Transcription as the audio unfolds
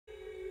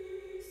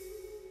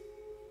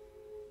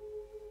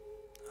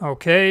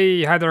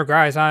Okay, hi there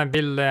guys, I'm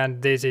Bill and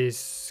this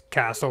is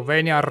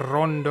Castlevania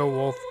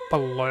Rondo of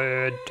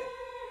Blood.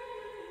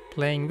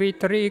 Playing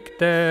with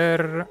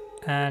Richter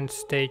and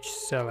stage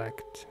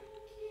select.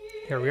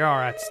 Here we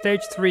are at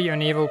stage 3,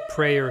 an evil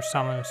prayer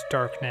summons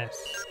darkness.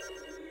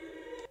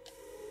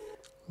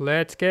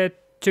 Let's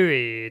get to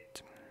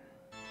it.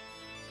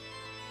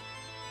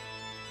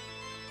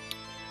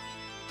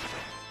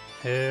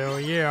 Hell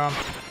yeah.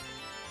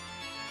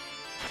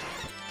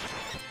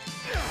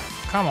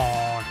 Come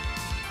on.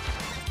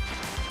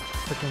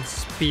 Freaking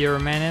spear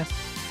menace.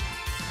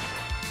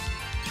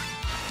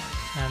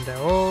 And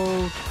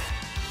the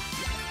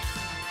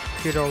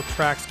good old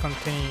tracks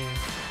continue.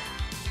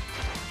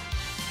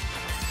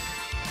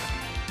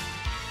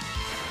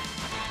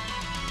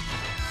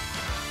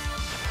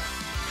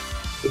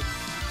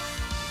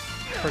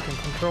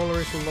 Freaking controller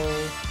is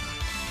low.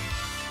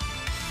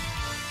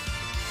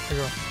 There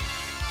you go.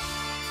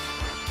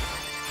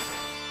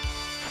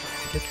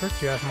 Get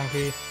tricked, you ass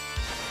monkey.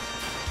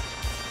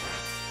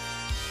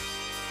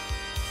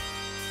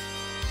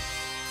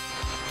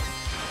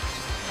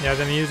 Yeah,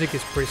 the music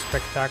is pretty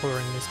spectacular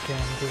in this game,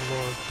 good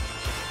lord.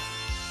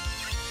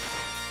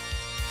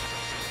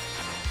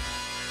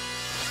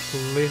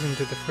 Listen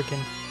to the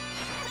freaking...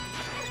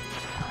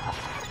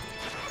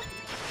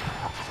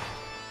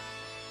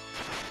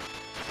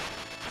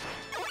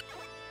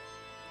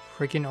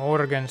 freaking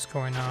organs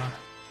going on.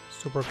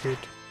 Super good.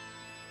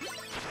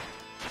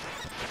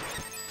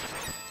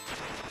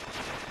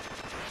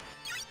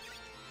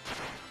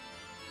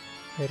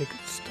 Very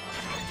good stuff.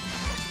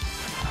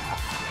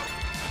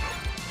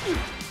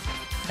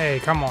 Hey,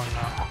 come on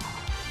now.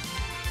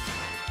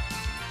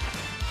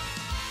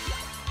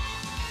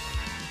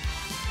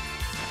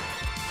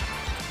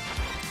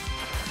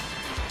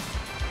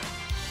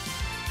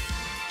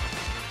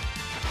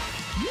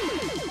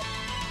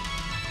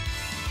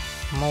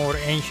 More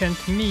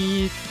ancient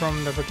meat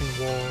from the freaking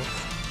walls.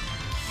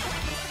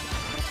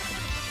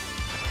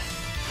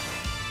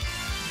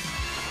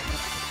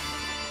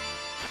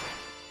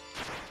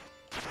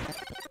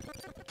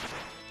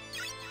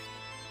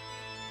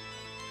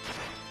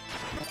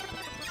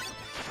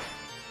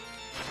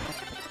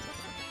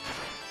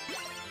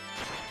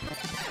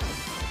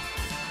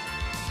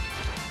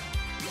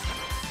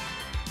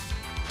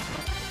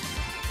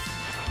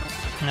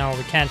 No,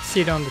 we can't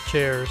sit on the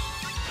chairs.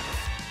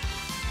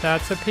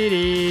 That's a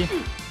pity.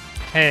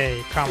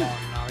 Hey, come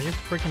on now, you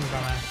freaking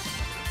dumbass.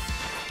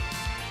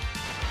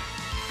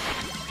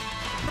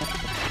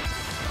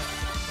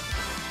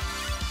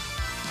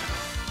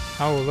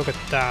 Oh, look at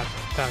that.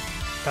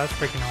 That's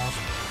freaking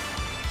awesome.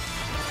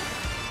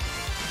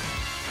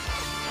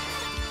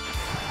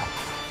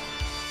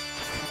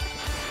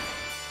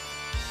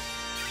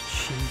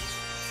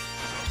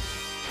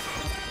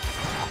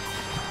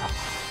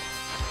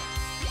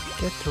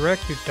 Get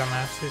wrecked, you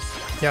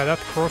dumbasses. Yeah, that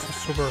cross is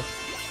super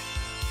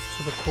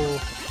cool.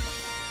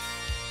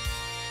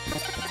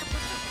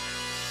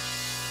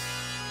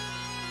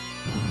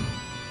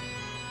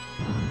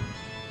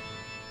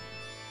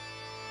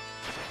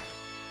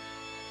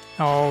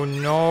 Oh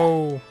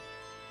no!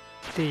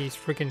 These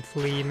freaking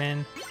flea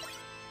men.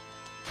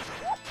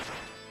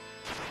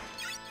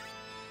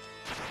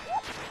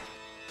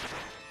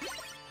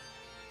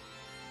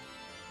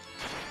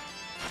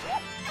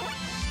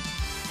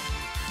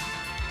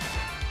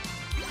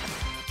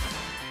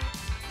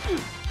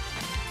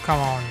 Come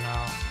on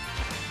now.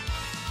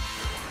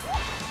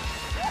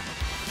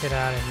 Get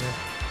out of here.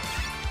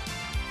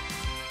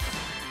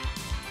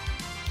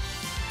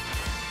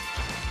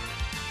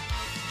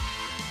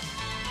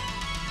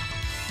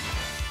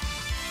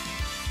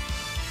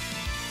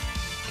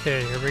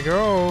 Okay, here we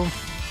go.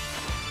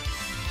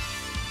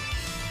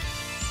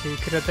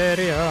 Secret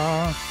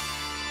area.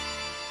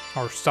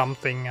 Or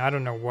something. I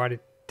don't know what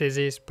this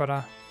is, but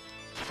I'm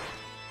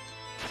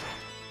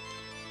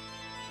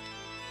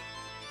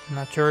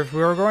not sure if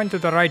we are going to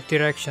the right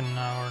direction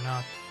now or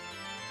not.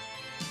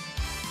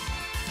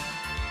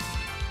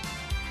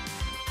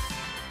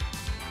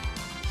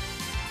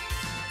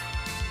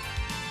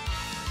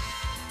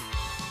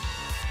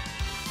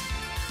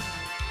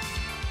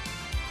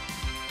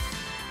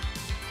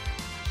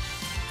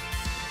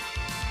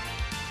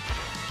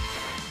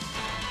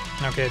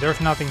 Okay,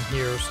 there's nothing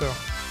here, so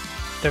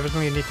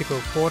definitely need to go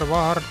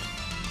forward.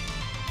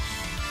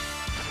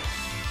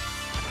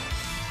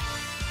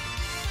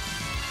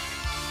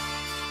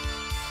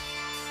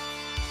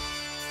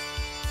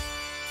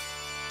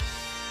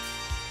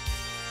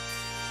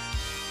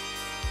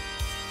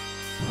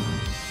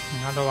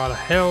 Not a lot of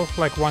health,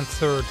 like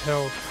 1/3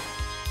 health.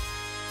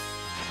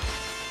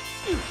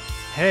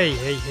 Hey,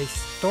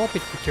 stop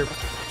it with your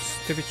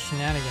stupid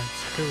shenanigans,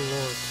 good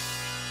lord.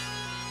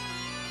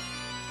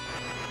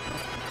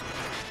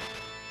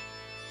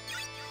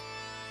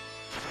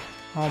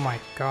 Oh my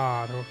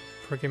god, oh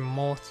freaking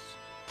moths.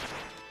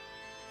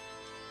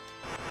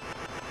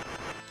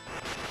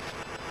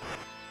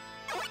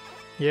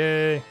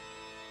 Yay.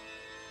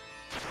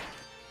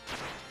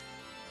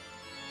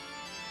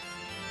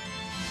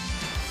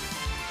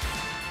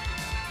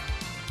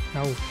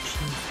 Oh,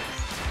 Jesus.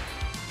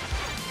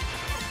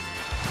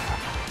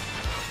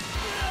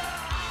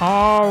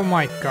 Oh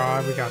my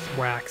god, we got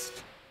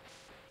waxed.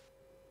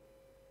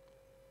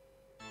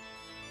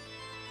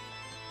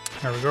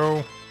 There we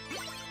go.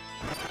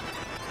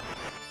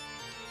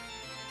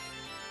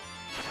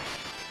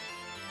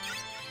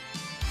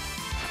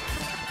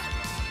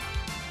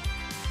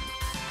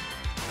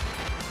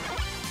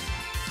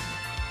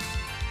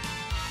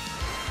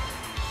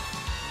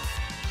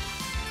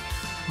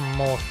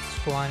 Moths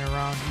flying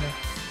around here.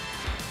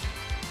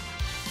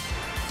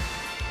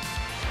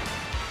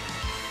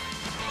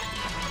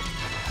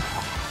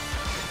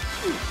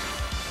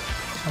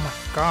 Oh my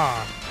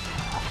god.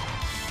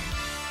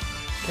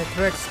 Get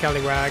wrecked,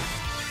 scallywags.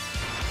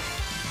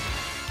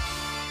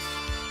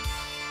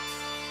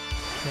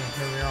 Okay,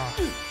 here we are.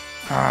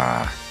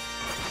 Ah.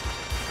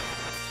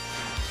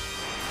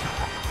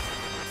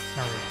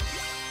 There we go.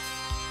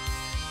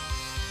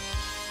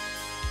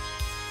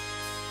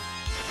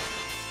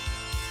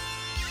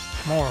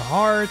 More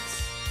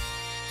hearts.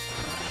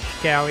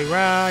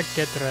 Scallywag,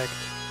 get wrecked.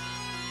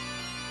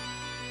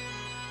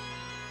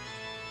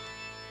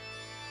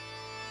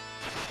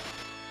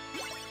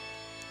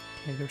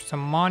 Okay, there's some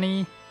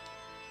money.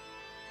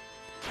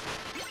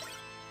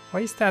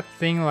 Why is that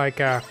thing like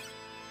a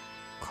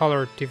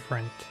color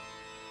different?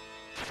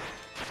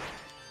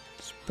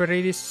 It's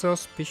pretty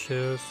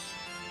suspicious.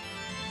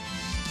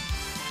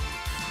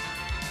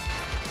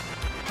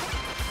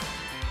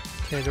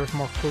 Okay, there's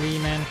more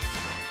fleamen.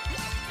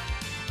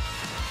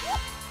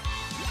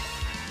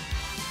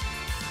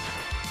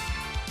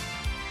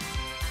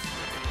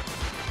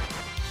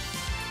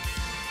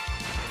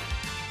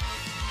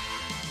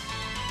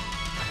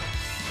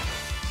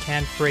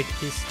 Can't break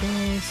these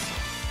thingies.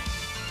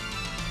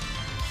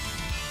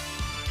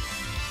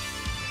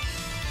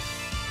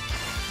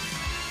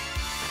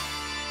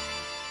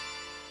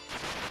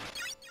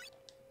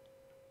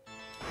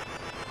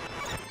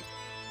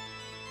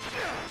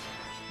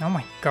 Oh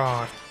my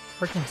god,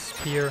 freaking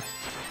spear.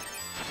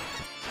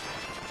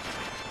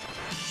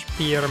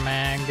 Spear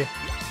mag.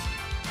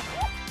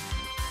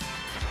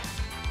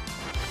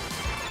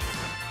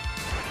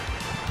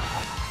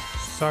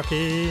 Suck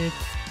it.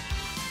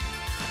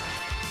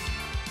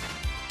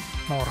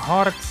 More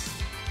hearts.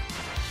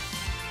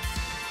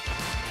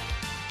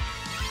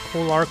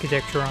 Cool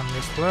architecture on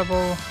this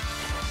level.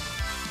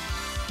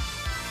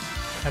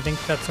 I think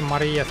that's a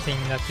Maria thing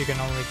that you can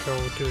only go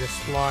to the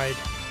slide.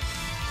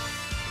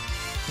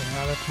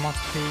 Yeah, that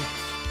must be.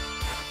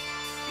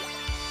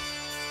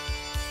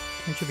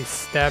 Don't you be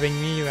stabbing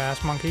me, you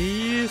ass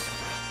monkeys.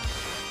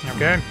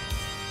 Okay.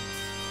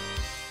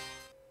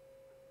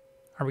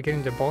 Are we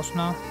getting the boss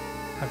now?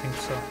 I think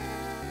so.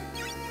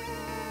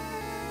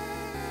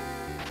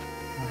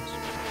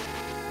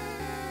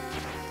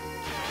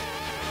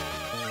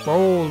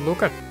 Whoa,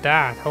 look at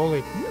that.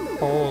 Holy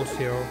balls,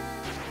 yo.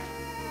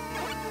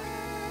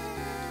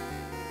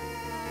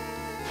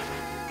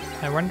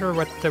 I wonder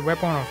what the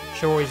weapon of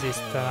choice is.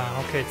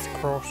 Okay, it's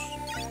cross.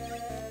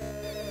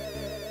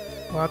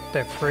 What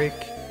the freak?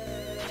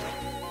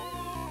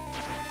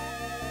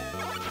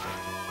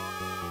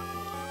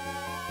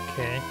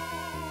 Okay.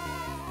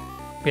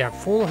 We have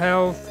full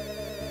health.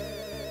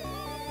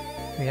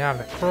 We have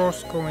the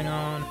cross going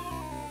on.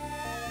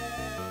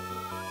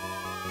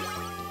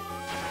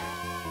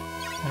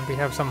 And we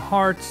have some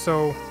hearts,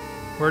 so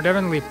we're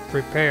definitely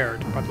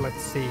prepared, but let's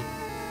see.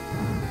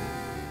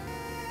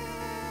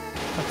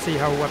 Let's see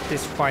what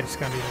this fight is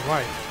gonna be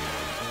like.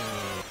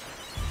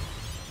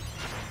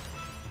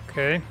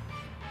 Okay.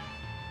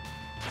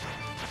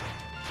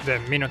 The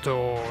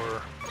Minotaur.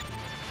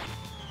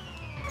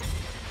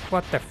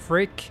 What the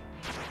frick?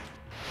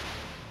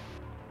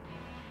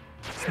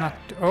 It's not...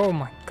 Oh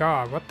my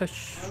god, what the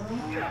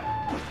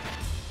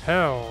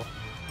hell?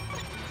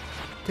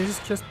 This is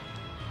just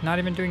not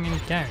even doing any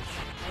damage.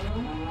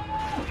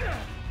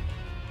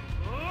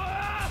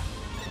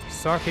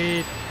 Suck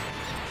it.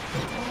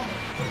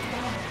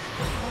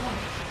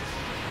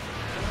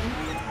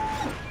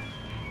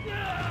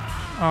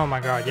 Oh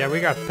my god, yeah, we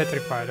got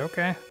petrified,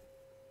 okay.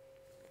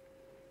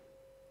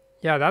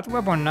 Yeah, that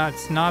weapon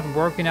it's not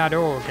working at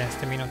all against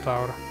the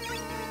Minotaur.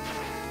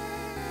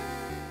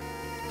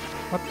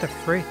 What the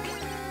frick?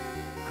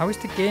 How is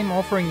the game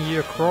offering you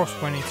a cross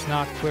when it's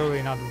not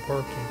clearly not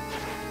working?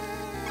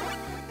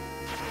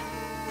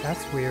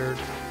 That's weird.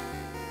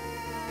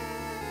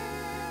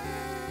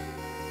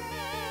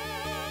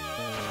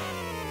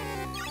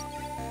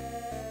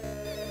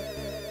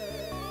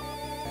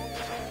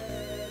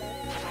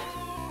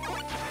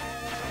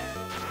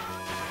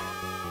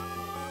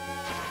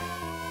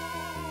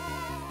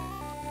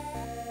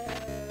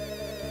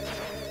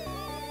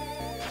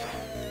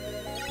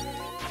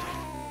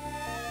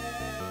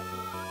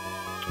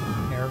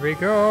 Here we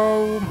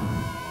go.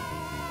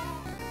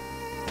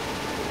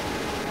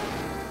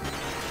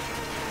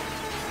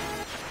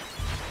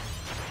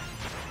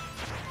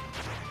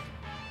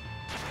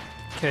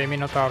 Okay,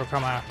 Minotaur,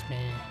 come at me.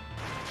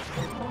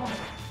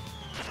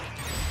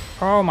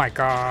 Oh my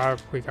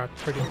god, we got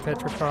freaking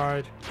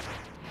petrified.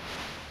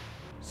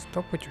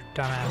 Stop with your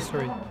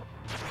dumbassery.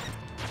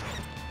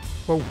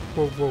 Whoa,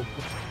 whoa, whoa.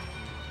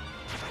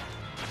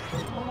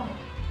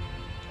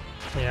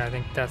 Yeah, I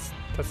think that's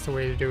the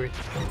way to do it.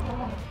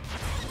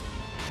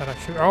 That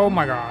actually, oh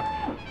my god.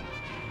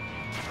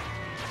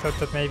 Thought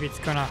that maybe it's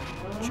gonna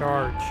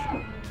charge.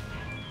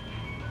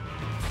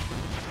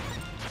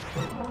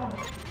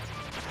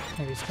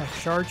 Maybe it's gonna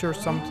charge or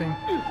something.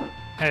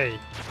 Hey,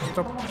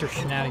 stop with your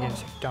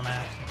shenanigans, you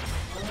dumbass.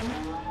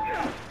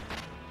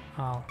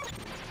 Oh.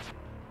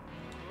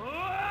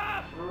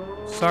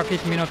 Suck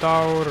it,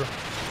 Minotaur.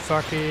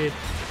 Suck it.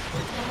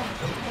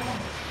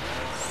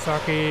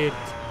 Suck it.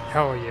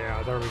 Hell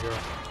yeah, there we go.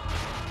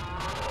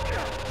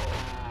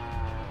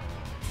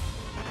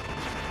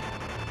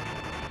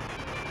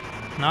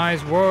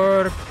 Nice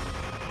work.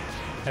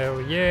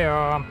 Hell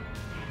yeah.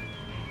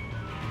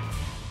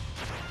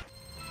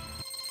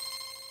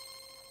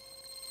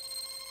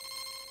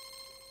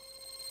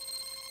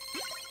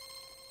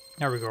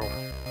 There we go.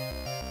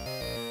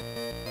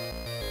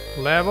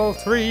 Level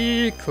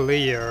 3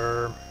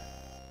 clear.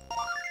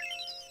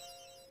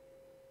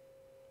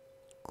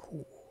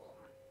 Cool.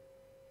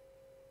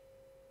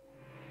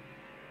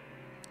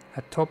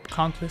 Atop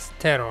countless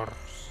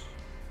terrors.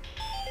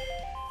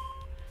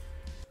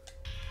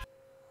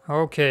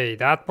 Okay,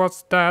 that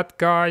was that,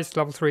 guys.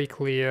 Level 3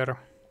 clear.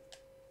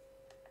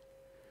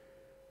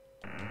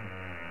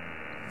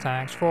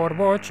 Thanks for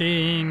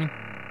watching.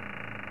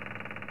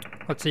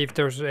 Let's see if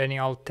there's any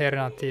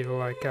alternative,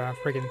 like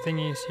friggin'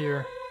 thingies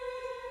here.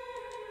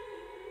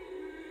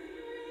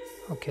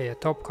 Okay,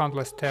 atop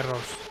countless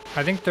terrors.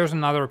 I think there's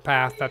another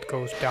path that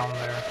goes down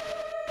there.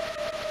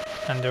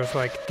 And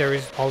there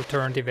is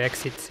alternative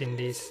exits in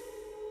these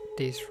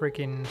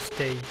freaking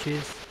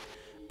stages.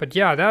 But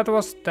yeah, that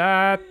was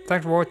that.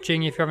 Thanks for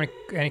watching. If you have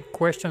any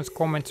questions,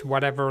 comments,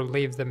 whatever,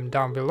 leave them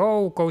down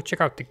below. Go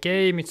check out the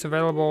game. It's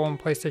available on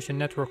PlayStation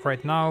Network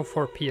right now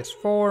for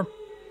PS4.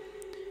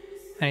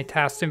 And it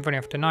has Symphony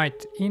of the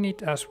Night in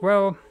it as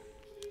well.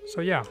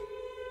 So yeah.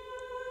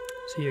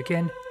 See you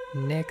again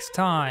next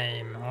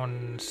time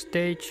on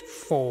stage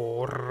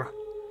 4.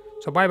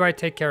 So bye bye,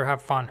 take care,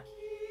 have fun.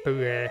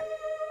 Bye.